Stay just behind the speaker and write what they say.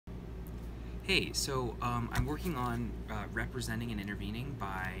Hey, so I'm working on Representing and Intervening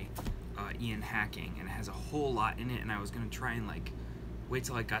by Ian Hacking, and it has a whole lot in it, and I was going to try and wait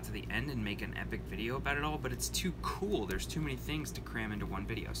till I got to the end and make an epic video about it all, but it's too cool. There's too many things to cram into one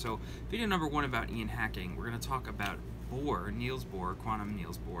video. So video number one about Ian Hacking, we're going to talk about Niels Bohr, quantum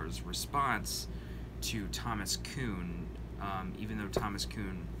Niels Bohr's response to Thomas Kuhn, even though Thomas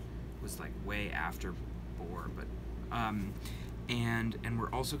Kuhn was way after Bohr, but and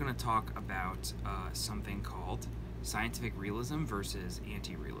we're also going to talk about something called scientific realism versus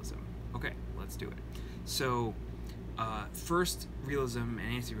anti-realism. Okay, let's do it. So first realism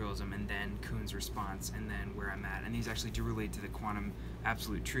and anti-realism, and then Kuhn's response, and then where I'm at. And these actually do relate to the quantum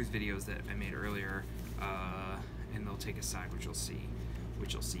absolute truth videos that I made earlier, and they'll take a side, which you'll see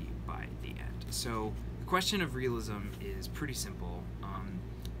by the end. So the question of realism is pretty simple.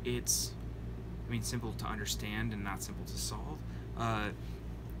 It's simple to understand and not simple to solve.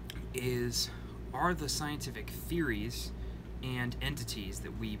 Are the scientific theories and entities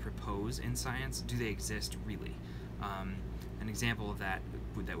that we propose in science, do they exist really? An example of that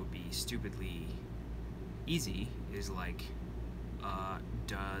would be stupidly easy is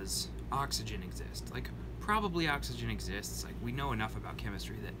does oxygen exist? Probably oxygen exists. We know enough about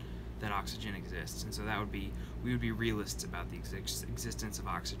chemistry that oxygen exists, and so we would be realists about the existence of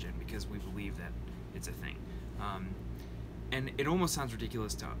oxygen because we believe that it's a thing. And it almost sounds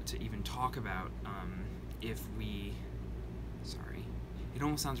ridiculous to even talk about it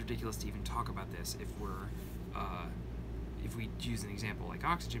almost sounds ridiculous to even talk about this if we use an example like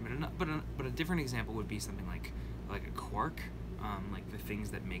oxygen, but a different example would be something like a quark, like the things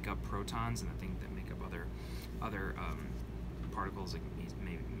that make up protons and the things that make up other particles, like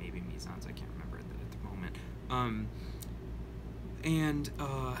maybe mesons. I can't remember at the moment.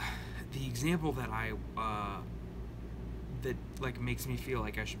 The example that that makes me feel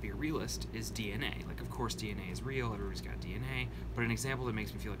like I should be a realist is DNA. Of course DNA is real, everybody's got DNA, but an example that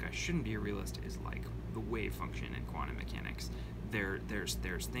makes me feel like I shouldn't be a realist is the wave function in quantum mechanics.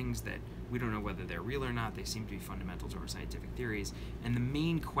 There's things that we don't know whether they're real or not. They seem to be fundamental to our scientific theories, and the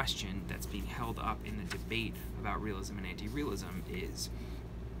main question that's being held up in the debate about realism and anti-realism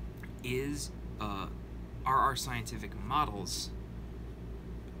are our scientific models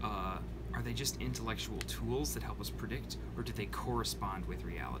are they just intellectual tools that help us predict, or do they correspond with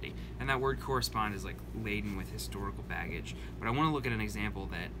reality? And that word correspond is laden with historical baggage, but I want to look at an example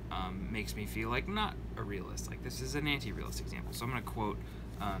that makes me feel like not a realist. This is an anti-realist example. So I'm going to quote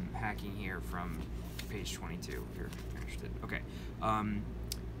Hacking here from page 22 if you're interested. Okay.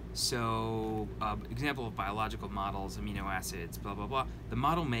 Example of biological models, amino acids, blah, blah, blah. The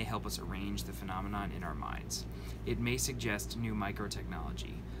model may help us arrange the phenomenon in our minds. It may suggest new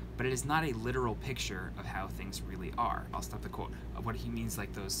microtechnology, but it is not a literal picture of how things really are. I'll stop the quote. What he means,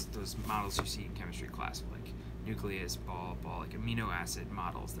 those models you see in chemistry class, nucleus, ball, amino acid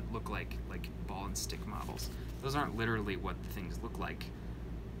models that look like ball and stick models. Those aren't literally what the things look like,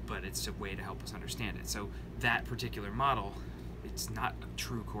 but it's a way to help us understand it. So that particular model, it's not a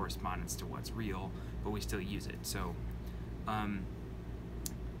true correspondence to what's real, but we still use it. So,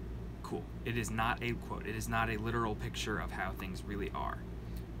 cool. It is not a quote. It is not a literal picture of how things really are.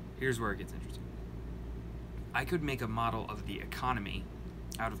 Here's where it gets interesting. I could make a model of the economy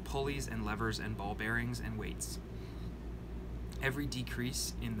out of pulleys and levers and ball bearings and weights. Every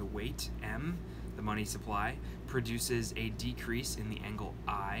decrease in the weight, M, the money supply, produces a decrease in the angle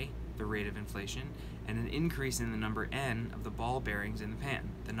I, the rate of inflation, and an increase in the number N of the ball bearings in the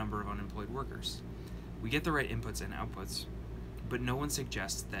pan, the number of unemployed workers. We get the right inputs and outputs, but no one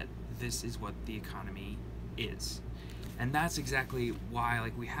suggests that this is what the economy is. And that's exactly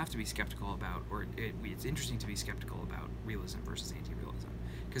why we have to be skeptical about, or it's interesting to be skeptical about realism versus anti-realism.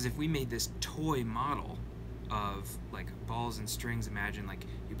 Because if we made this toy model of balls and strings, imagine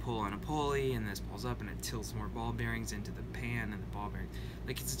you pull on a pulley and this pulls up and it tilts more ball bearings into the pan, and the ball bearing,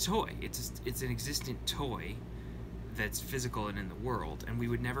 it's a toy. It's an existent toy that's physical and in the world, and we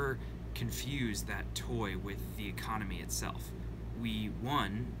would never confuse that toy with the economy itself. We,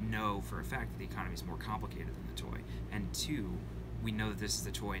 one, know for a fact that the economy is more complicated than the toy, and two, we know that this is the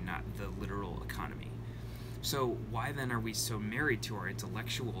toy, not the literal economy. So why then are we so married to our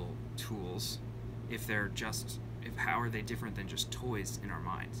intellectual tools how are they different than just toys in our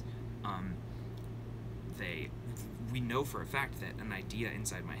minds? We know for a fact that an idea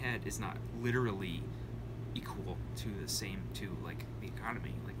inside my head is not literally equal to the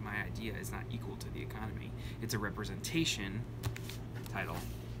economy. My idea is not equal to the economy. It's a representation. Title: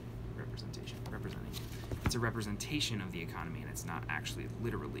 representing. It's a representation of the economy, and it's not actually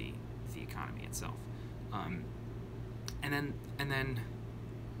literally the economy itself. And then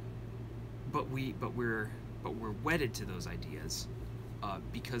but we're wedded to those ideas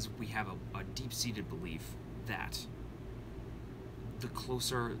because we have a deep-seated belief that the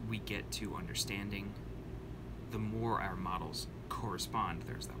closer we get to understanding, the more our models correspond,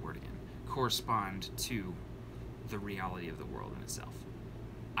 there's that word again, correspond to the reality of the world in itself.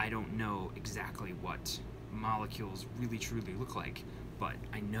 I don't know exactly what molecules really truly look like, but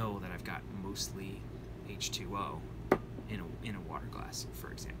I know that I've got mostly H2O in a water glass,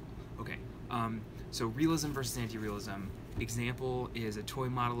 for example. Okay, so realism versus anti-realism. Example is a toy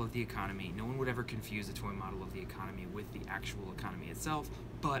model of the economy. No one would ever confuse a toy model of the economy with the actual economy itself,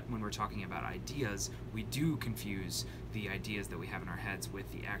 but when we're talking about ideas, we do confuse the ideas that we have in our heads with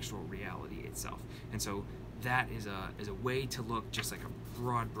the actual reality itself. And so that is a way to look, just like a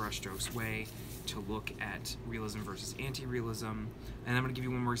broad brushstrokes way to look at realism versus anti-realism. And I'm going to give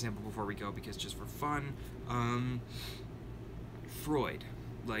you one more example before we go, because just for fun, Freud.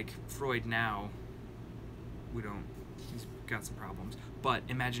 Like, Freud now, he's got some problems, but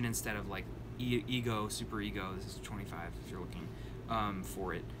imagine instead of like ego, superego, this is 25 if you're looking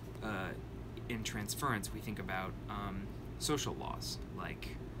for it, in transference we think about social laws,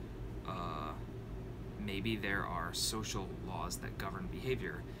 like maybe there are social laws that govern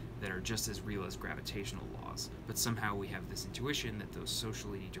behavior that are just as real as gravitational laws, but somehow we have this intuition that those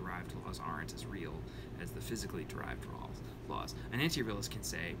socially derived laws aren't as real as the physically derived laws. An anti-realist can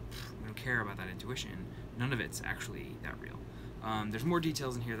say, we don't care about that intuition, none of it's actually that real. There's more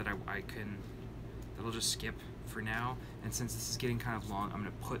details in here that that'll just skip for now, and since this is getting kind of long, I'm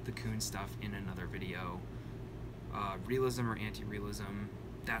going to put the Kuhn stuff in another video. Realism or anti-realism,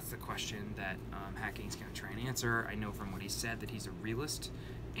 that's the question that Hacking's going to try and answer. I know from what he said that he's a realist,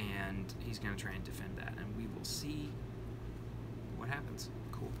 and he's going to try and defend that, and we will see what happens.